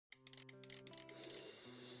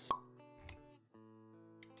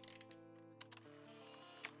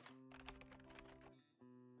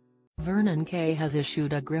Vernon Kay has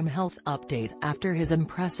issued a grim health update after his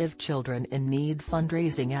impressive Children in Need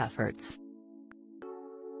fundraising efforts.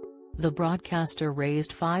 The broadcaster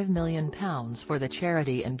raised £5 million for the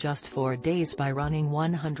charity in just 4 days by running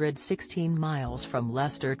 116 miles from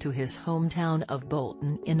Leicester to his hometown of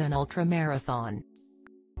Bolton in an ultramarathon.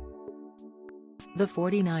 The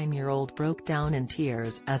 49-year-old broke down in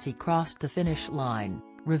tears as he crossed the finish line,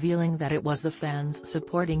 revealing that it was the fans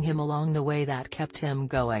supporting him along the way that kept him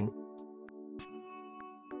going.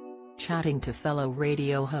 Chatting to fellow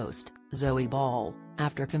radio host, Zoe Ball,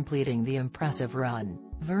 after completing the impressive run,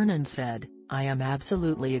 Vernon said, "I am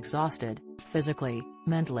absolutely exhausted, physically,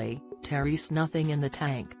 mentally, there's nothing in the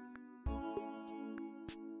tank.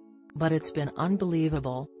 But it's been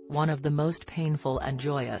unbelievable, one of the most painful and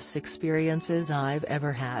joyous experiences I've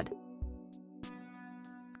ever had."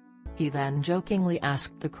 He then jokingly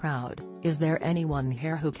asked the crowd, "Is there anyone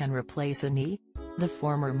here who can replace a knee?" The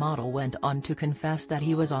former model went on to confess that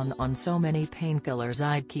he was on so many painkillers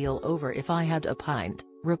I'd keel over if I had a pint,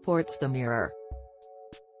 reports the Mirror.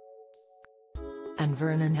 And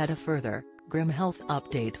Vernon had a further, grim health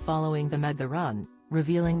update following the mega run,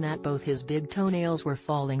 revealing that both his big toenails were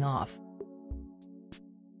falling off.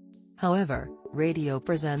 However, radio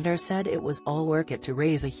presenter said it was all worth it to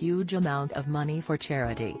raise a huge amount of money for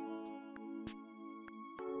charity.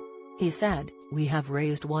 He said, "We have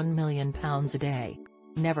raised £1 million a day.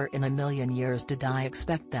 Never in a million years did I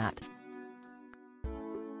expect that.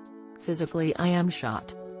 Physically I am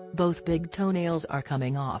shot. Both big toenails are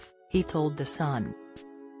coming off," he told The Sun.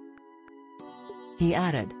 He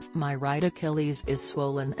added, "My right Achilles is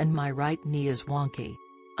swollen and my right knee is wonky.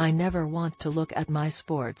 I never want to look at my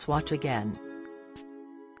sports watch again."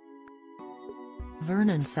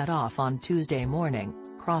 Vernon set off on Tuesday morning,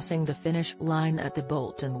 crossing the finish line at the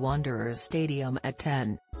Bolton Wanderers Stadium at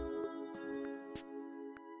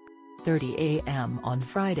 10:30 a.m. on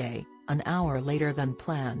Friday, an hour later than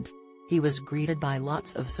planned. He was greeted by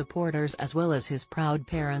lots of supporters as well as his proud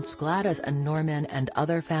parents Gladys and Norman and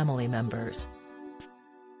other family members.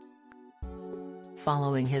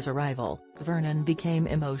 Following his arrival, Vernon became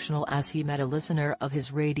emotional as he met a listener of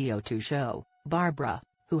his Radio 2 show, Barbara,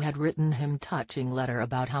 who had written him a touching letter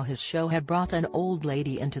about how his show had brought an old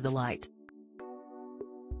lady into the light.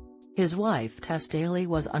 His wife Tess Daly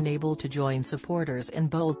was unable to join supporters in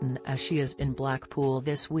Bolton as she is in Blackpool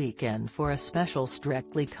this weekend for a special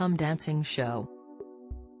Strictly Come Dancing show.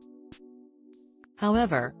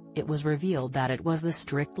 However, it was revealed that it was the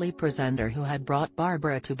Strictly presenter who had brought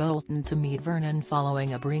Barbara to Bolton to meet Vernon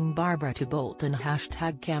following a Bring Barbara to Bolton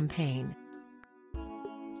 #campaign.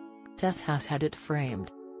 Tess has had it framed.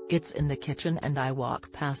 "It's in the kitchen and I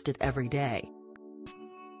walk past it every day.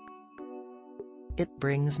 It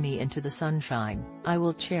brings me into the sunshine, I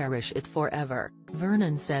will cherish it forever,"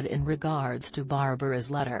 Vernon said in regards to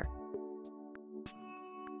Barbara's letter.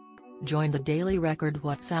 Join the Daily Record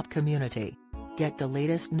WhatsApp community. Get the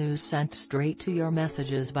latest news sent straight to your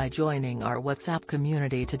messages by joining our WhatsApp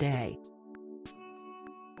community today.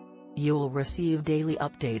 You'll receive daily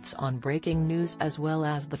updates on breaking news as well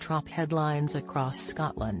as the top headlines across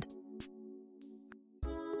Scotland.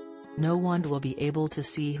 No one will be able to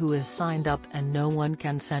see who is signed up and no one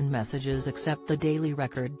can send messages except the Daily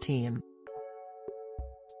Record team.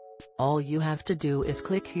 All you have to do is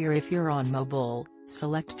click here if you're on mobile,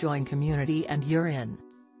 select Join Community and you're in.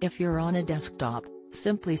 If you're on a desktop,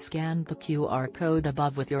 simply scan the QR code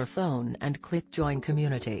above with your phone and click Join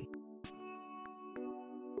Community.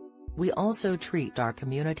 We also treat our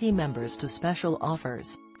community members to special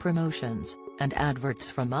offers, promotions, and adverts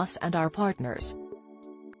from us and our partners.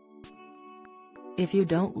 If you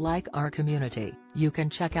don't like our community, you can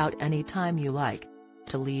check out anytime you like.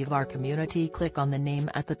 To leave our community, click on the name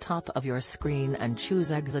at the top of your screen and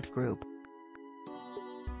choose Exit Group.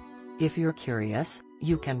 If you're curious,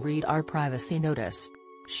 you can read our privacy notice.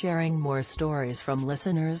 Sharing more stories from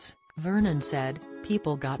listeners, Vernon said,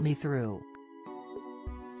 "People got me through.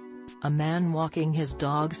 A man walking his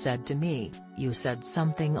dog said to me, 'You said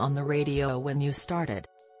something on the radio when you started.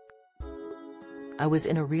 I was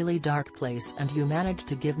in a really dark place and you managed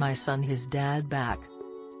to give my son his dad back.'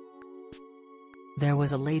 There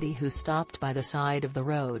was a lady who stopped by the side of the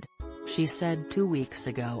road. She said 2 weeks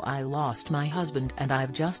ago I lost my husband and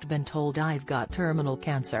I've just been told I've got terminal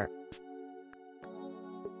cancer.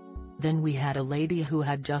 Then we had a lady who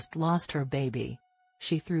had just lost her baby.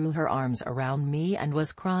 She threw her arms around me and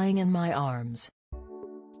was crying in my arms.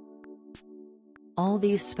 All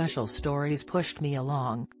these special stories pushed me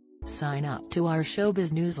along. Sign up to our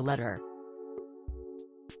Showbiz newsletter.